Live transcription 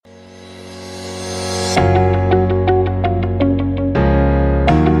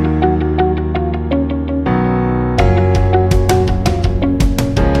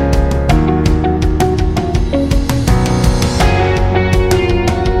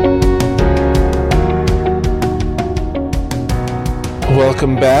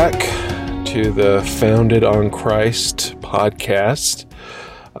Welcome back to the Founded on Christ podcast.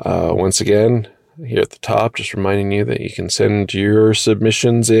 Once again, here at the top, just reminding you that you can send your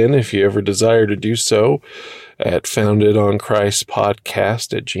submissions in if you ever desire to do so at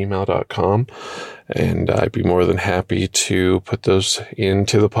foundedonchristpodcast@gmail.com. And I'd be more than happy to put those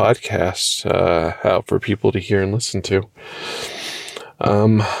into the podcast out for people to hear and listen to.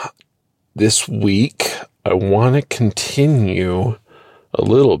 This week, I want to continue a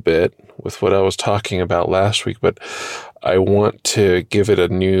little bit with what I was talking about last week, but I want to give it a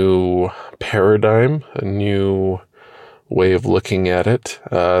new paradigm, a new way of looking at it.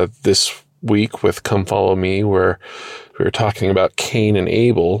 This week with Come Follow Me, where we were talking about Cain and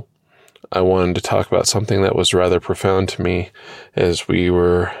Abel, I wanted to talk about something that was rather profound to me as we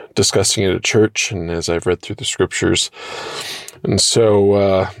were discussing it at church and as I've read through the scriptures. And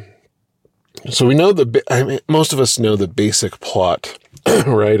so we know most of us know the basic plot,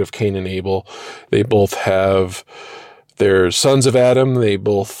 right, of Cain and Abel. They're sons of Adam. They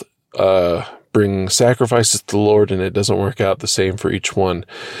both bring sacrifices to the Lord, and it doesn't work out the same for each one.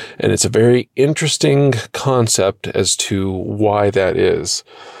 And it's a very interesting concept as to why that is.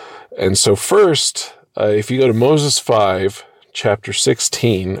 And so first, if you go to Moses 5,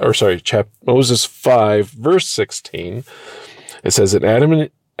 Moses 5, verse 16, it says that Adam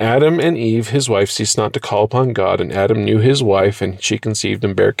and Eve, his wife, ceased not to call upon God, and Adam knew his wife, and she conceived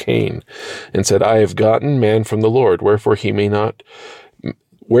and bare Cain, and said, I have gotten man from the Lord, wherefore he may not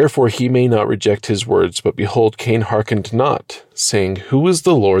reject his words. But behold, Cain hearkened not, saying, Who is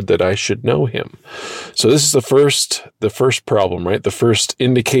the Lord that I should know him? So this is the first problem, right? The first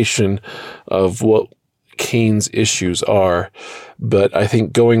indication of what Cain's issues are. But I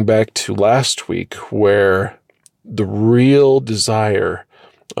think going back to last week, where the real desire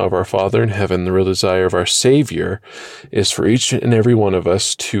of our Father in heaven, the real desire of our Savior, is for each and every one of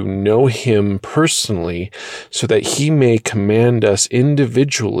us to know Him personally so that He may command us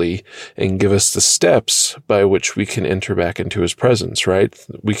individually and give us the steps by which we can enter back into His presence, right?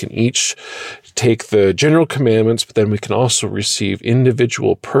 We can each take the general commandments, but then we can also receive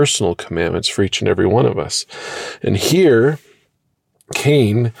individual personal commandments for each and every one of us. And here,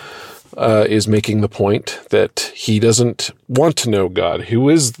 Cain is making the point that he doesn't want to know God. Who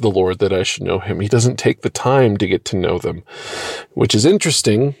is the Lord that I should know him? He doesn't take the time to get to know them, which is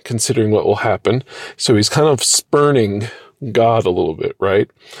interesting considering what will happen. So he's kind of spurning God a little bit, right?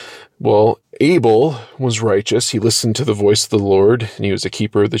 Well, Abel was righteous. He listened to the voice of the Lord, and he was a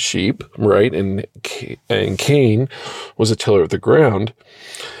keeper of the sheep, right? And Cain was a tiller of the ground.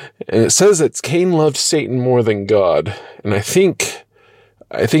 And it says that Cain loved Satan more than God. And I think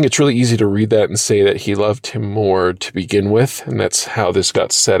it's really easy to read that and say that he loved him more to begin with, and that's how this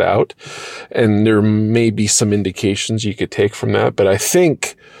got set out. And there may be some indications you could take from that, but I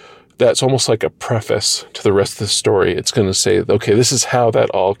think that's almost like a preface to the rest of the story. It's going to say, okay, this is how that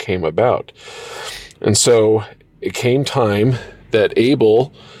all came about. And so it came time that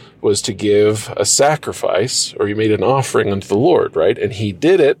Abel was to give a sacrifice, or he made an offering unto the Lord, right? And he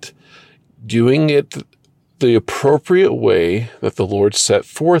did it, doing it the appropriate way that the Lord set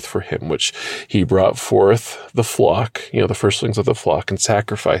forth for him, which he brought forth the flock, the firstlings of the flock, and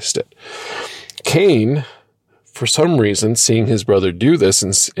sacrificed it. Cain, for some reason, seeing his brother do this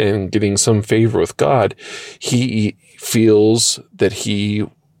and getting some favor with God, he feels that he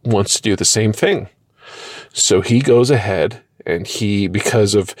wants to do the same thing. So he goes ahead and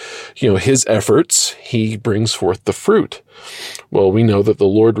because of, his efforts, he brings forth the fruit. Well, we know that the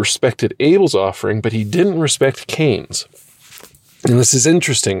Lord respected Abel's offering, but he didn't respect Cain's. And this is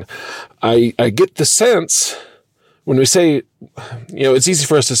interesting. I get the sense when we say, it's easy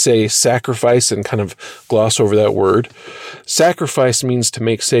for us to say sacrifice and kind of gloss over that word. Sacrifice means to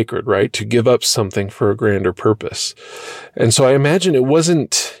make sacred, right? To give up something for a grander purpose. And so I imagine it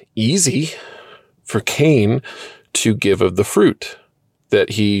wasn't easy for Cain to give of the fruit that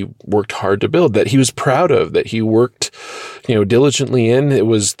he worked hard to build, that he was proud of, that he worked, diligently in. It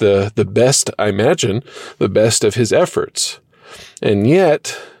was the best, I imagine, the best of his efforts. And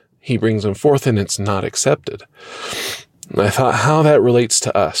yet he brings them forth and it's not accepted. And I thought how that relates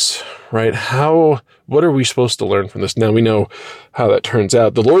to us, right? What are we supposed to learn from this? Now we know how that turns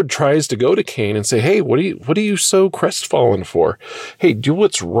out. The Lord tries to go to Cain and say, hey, what are you so crestfallen for? Hey, do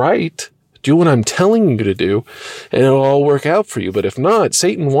what's right. Do what I'm telling you to do, and it'll all work out for you. But if not,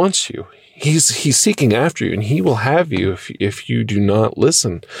 Satan wants you. He's seeking after you, and he will have you if you do not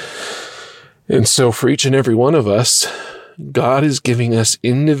listen. And so for each and every one of us, God is giving us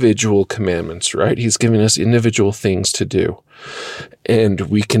individual commandments, right? He's giving us individual things to do. And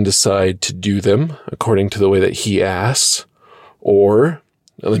we can decide to do them according to the way that he asks, or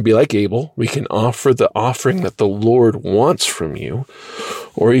and then be like Abel. We can offer the offering that the Lord wants from you.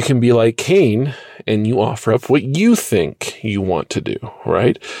 Or you can be like Cain and you offer up what you think you want to do,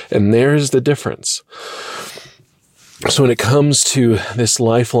 right? And there's the difference. So when it comes to this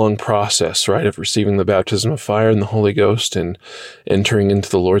lifelong process, right, of receiving the baptism of fire and the Holy Ghost and entering into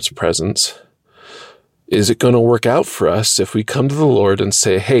the Lord's presence, is it going to work out for us if we come to the Lord and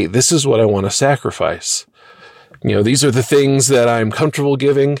say, hey, this is what I want to sacrifice? These are the things that I'm comfortable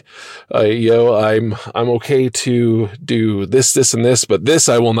giving. I'm okay to do this, and this, but this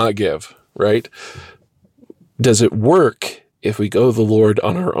I will not give, right? Does it work if we go to the Lord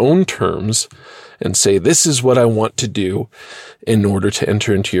on our own terms and say, this is what I want to do in order to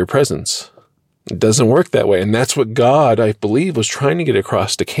enter into your presence? It doesn't work that way. And that's what God, I believe, was trying to get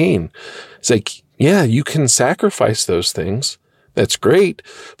across to Cain. It's like, yeah, you can sacrifice those things. That's great,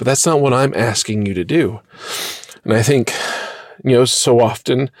 but that's not what I'm asking you to do. And I think, so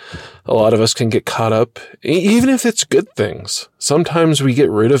often a lot of us can get caught up, even if it's good things. Sometimes we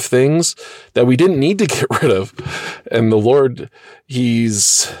get rid of things that we didn't need to get rid of. And the Lord,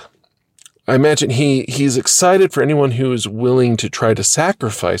 I imagine he's excited for anyone who is willing to try to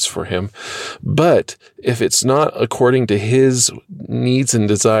sacrifice for him. But if it's not according to his needs and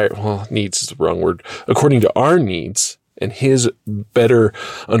desire, needs is the wrong word, according to our needs and his better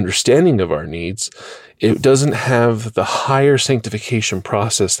understanding of our needs, it doesn't have the higher sanctification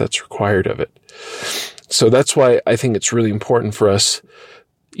process that's required of it. So that's why I think it's really important for us,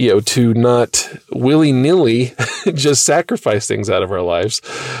 to not willy-nilly just sacrifice things out of our lives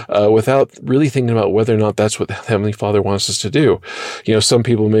without really thinking about whether or not that's what the Heavenly Father wants us to do. Some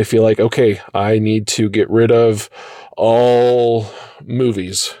people may feel like, okay, I need to get rid of all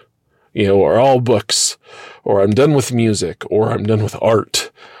movies, or all books, or I'm done with music, or I'm done with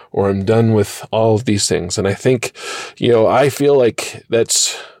art, or I'm done with all of these things. And I think, I feel like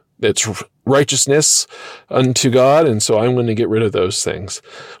that's righteousness unto God, and so I'm going to get rid of those things.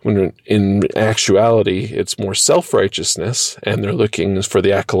 When in actuality, it's more self-righteousness, and they're looking for the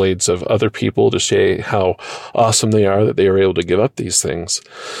accolades of other people to say how awesome they are that they are able to give up these things.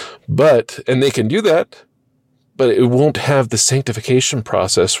 And they can do that, but it won't have the sanctification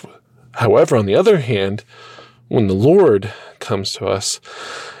process. However, on the other hand, when the Lord comes to us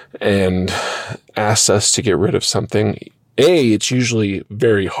and asks us to get rid of something, it's usually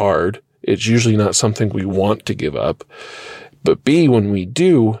very hard. It's usually not something we want to give up. But B, when we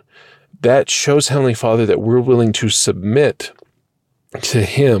do, that shows Heavenly Father that we're willing to submit to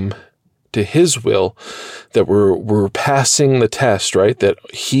Him, to His will, that we're passing the test, right? That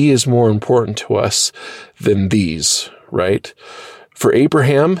He is more important to us than these, right? For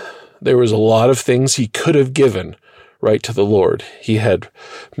Abraham, there was a lot of things he could have given, right, to the Lord. He had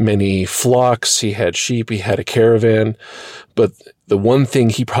many flocks, he had sheep, he had a caravan, but the one thing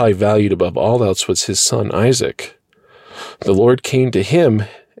he probably valued above all else was his son Isaac. The Lord came to him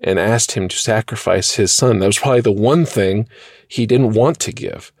and asked him to sacrifice his son. That was probably the one thing he didn't want to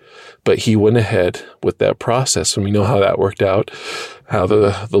give, but he went ahead with that process, and we know how that worked out, how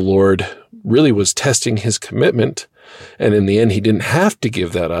the Lord really was testing his commitment. And in the end, he didn't have to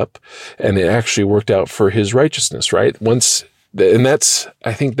give that up, and it actually worked out for his righteousness, right?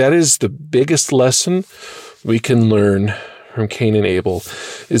 I think that is the biggest lesson we can learn from Cain and Abel,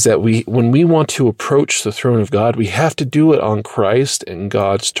 is that when we want to approach the throne of God, we have to do it on Christ and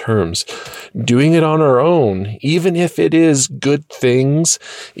God's terms. Doing it on our own, even if it is good things,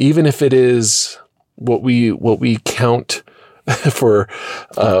 even if it is what we count for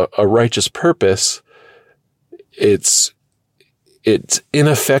a righteous purpose, it's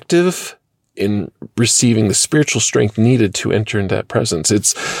ineffective in receiving the spiritual strength needed to enter into that presence.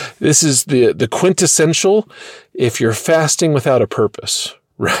 This is the quintessential if you're fasting without a purpose,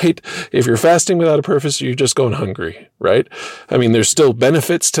 right? If you're fasting without a purpose, you're just going hungry, right? I mean, there's still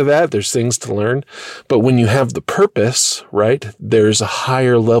benefits to that. There's things to learn. But when you have the purpose, right, there's a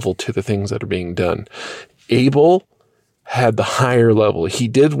higher level to the things that are being done. Abel had the higher level. He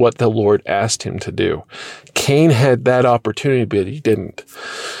did what the Lord asked him to do. Cain had that opportunity, but he didn't.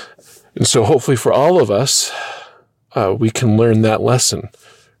 And so hopefully for all of us, we can learn that lesson,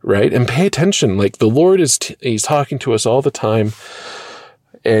 right? And pay attention. Like the Lord He's talking to us all the time,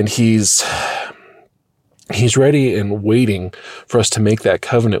 and He's ready and waiting for us to make that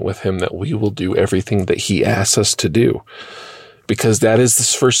covenant with Him that we will do everything that He asks us to do. Because that is the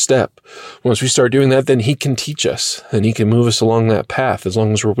first step. Once we start doing that, then He can teach us, and He can move us along that path as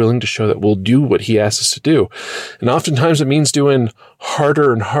long as we're willing to show that we'll do what He asks us to do. And oftentimes it means doing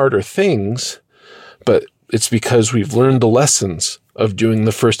harder and harder things, but it's because we've learned the lessons of doing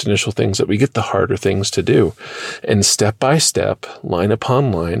the first initial things that we get the harder things to do. And step by step, line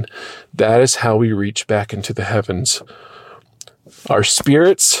upon line, that is how we reach back into the heavens. Our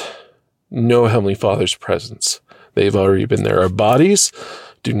spirits know Heavenly Father's presence. They've already been there. Our bodies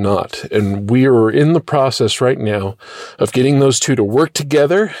do not. And we are in the process right now of getting those two to work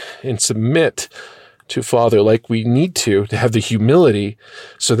together and submit to Father like we need to have the humility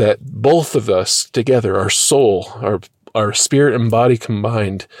so that both of us together, our soul, our spirit and body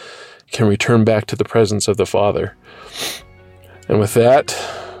combined, can return back to the presence of the Father. And with that,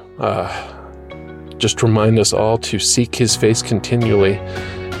 just remind us all to seek His face continually.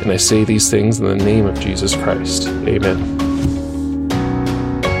 And I say these things in the name of Jesus Christ. Amen.